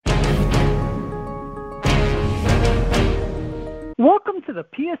Welcome to the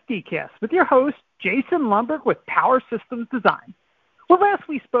PSD Cast with your host, Jason Lundberg with Power Systems Design. Well, last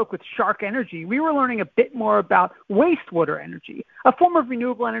we spoke with Shark Energy, we were learning a bit more about wastewater energy, a form of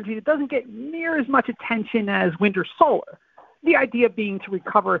renewable energy that doesn't get near as much attention as wind or solar, the idea being to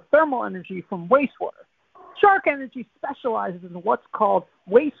recover thermal energy from wastewater. Shark Energy specializes in what's called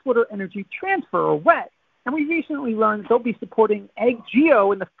wastewater energy transfer, or WET, and we recently learned they'll be supporting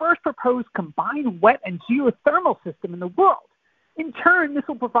EggGeo in the first proposed combined wet and geothermal system in the world. In turn, this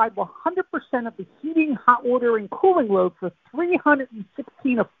will provide 100% of the heating, hot water, and cooling load for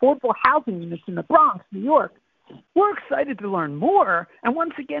 316 affordable housing units in the Bronx, New York. We're excited to learn more, and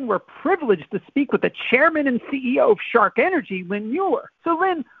once again, we're privileged to speak with the chairman and CEO of Shark Energy, Lynn Mueller. So,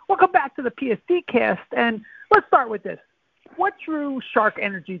 Lynn, welcome back to the PSD Cast, and let's start with this. What drew Shark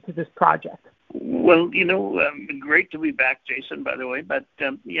Energy to this project? Well, great to be back, Jason, by the way. But,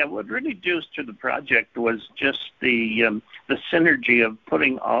 what really drew us to the project was just the synergy of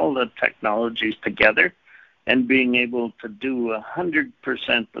putting all the technologies together and being able to do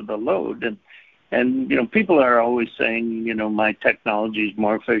 100% of the load. And people are always saying, my technology is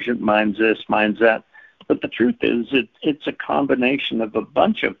more efficient, mine's this, mine's that. But the truth is it's a combination of a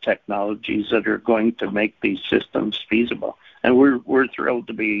bunch of technologies that are going to make these systems feasible. And we're thrilled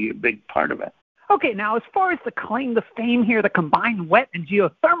to be a big part of it. Okay, now as far as the claim to fame here, the combined wet and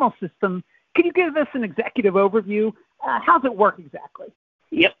geothermal system, can you give us an executive overview? How does it work exactly?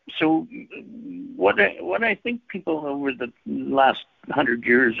 Yep. So what I think people over the last 100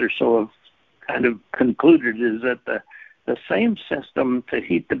 years or so have kind of concluded is that the same system to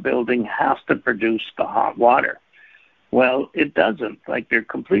heat the building has to produce the hot water. Well, it doesn't. Like, they're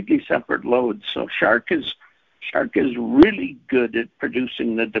completely separate loads. So Shark is really good at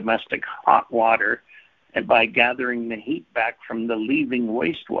producing the domestic hot water and by gathering the heat back from the leaving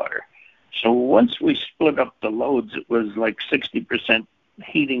wastewater. So once we split up the loads, it was like 60%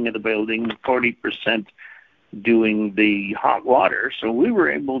 heating of the building, 40% doing the hot water. So we were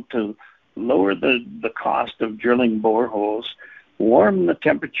able to lower the cost of drilling boreholes, warm the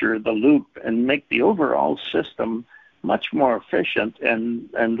temperature of the loop, and make the overall system much more efficient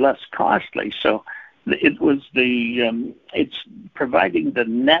and less costly. So it's providing the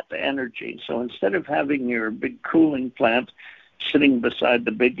net energy. So instead of having your big cooling plant sitting beside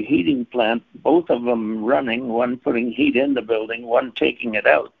the big heating plant, both of them running, one putting heat in the building, one taking it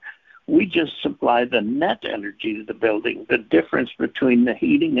out, we just supply the net energy to the building, the difference between the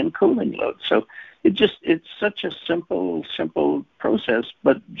heating and cooling load. So it's such a simple process,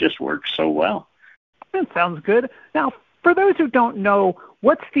 but just works so well. That sounds good. Now, for those who don't know,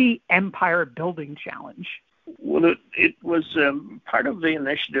 what's the Empire Building Challenge? Well, it was part of the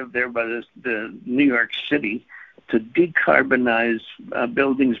initiative there by the New York City to decarbonize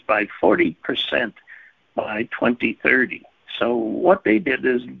buildings by 40% by 2030. So what they did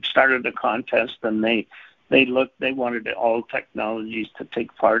is started a contest, and they wanted all technologies to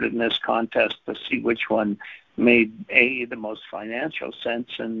take part in this contest to see which one made A, the most financial sense,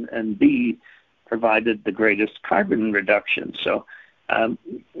 and B, provided the greatest carbon reduction. So,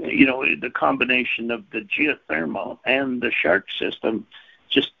 the combination of the geothermal and the Shark system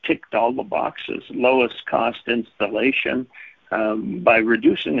just ticked all the boxes. Lowest cost installation. By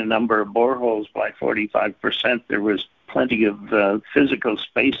reducing the number of boreholes by 45%, there was plenty of physical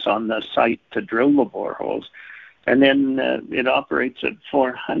space on the site to drill the boreholes. And then it operates at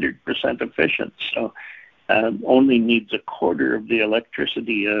 400% efficient. So only needs a quarter of the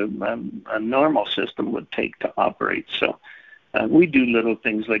electricity a normal system would take to operate. So we do little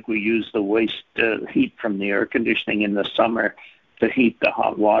things like we use the waste heat from the air conditioning in the summer to heat the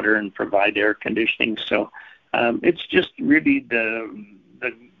hot water and provide air conditioning. So it's just really the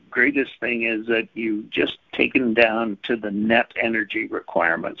greatest thing is that you've just taken down to the net energy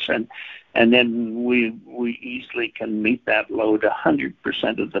requirements, and then we easily can meet that load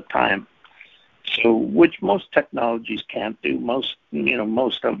 100% of the time. So, which most technologies can't do. Most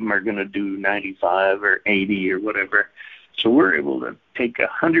of them are going to do 95 or 80 or whatever. So we're able to take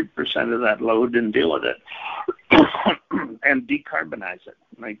 100% of that load and deal with it and decarbonize it.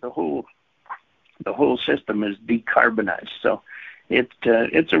 Like the whole system is decarbonized. So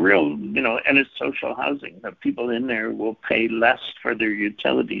it's a real, and it's social housing. The people in there will pay less for their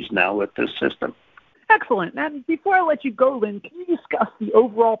utilities now with this system. Excellent. And before I let you go, Lynn, can you discuss the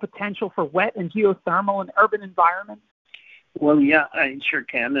overall potential for wet and geothermal in urban environments? Well, yeah, I sure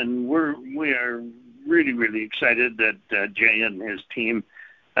can. And we are really, really excited that Jay and his team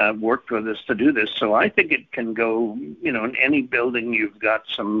worked with us to do this. So I think it can go, in any building you've got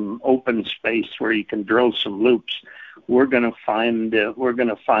some open space where you can drill some loops. we're going to find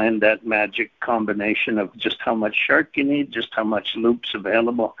that magic combination of just how much shark you need, just how much loop's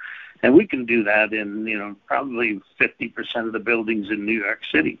available, and we can do that in probably 50% of the buildings in New York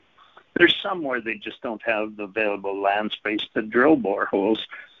City. There's some where they just don't have the available land space to drill boreholes,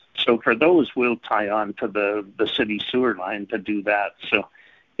 so for those we'll tie on to the city sewer line to do that. So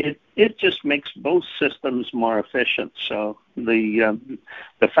it just makes both systems more efficient. So the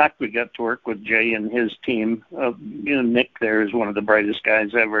fact we got to work with Jay and his team, Nick there is one of the brightest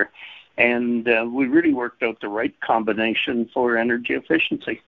guys ever, and we really worked out the right combination for energy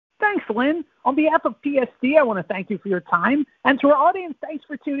efficiency. Thanks, Lynn. On behalf of PSD, I want to thank you for your time. And to our audience, thanks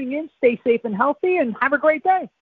for tuning in. Stay safe and healthy, and have a great day.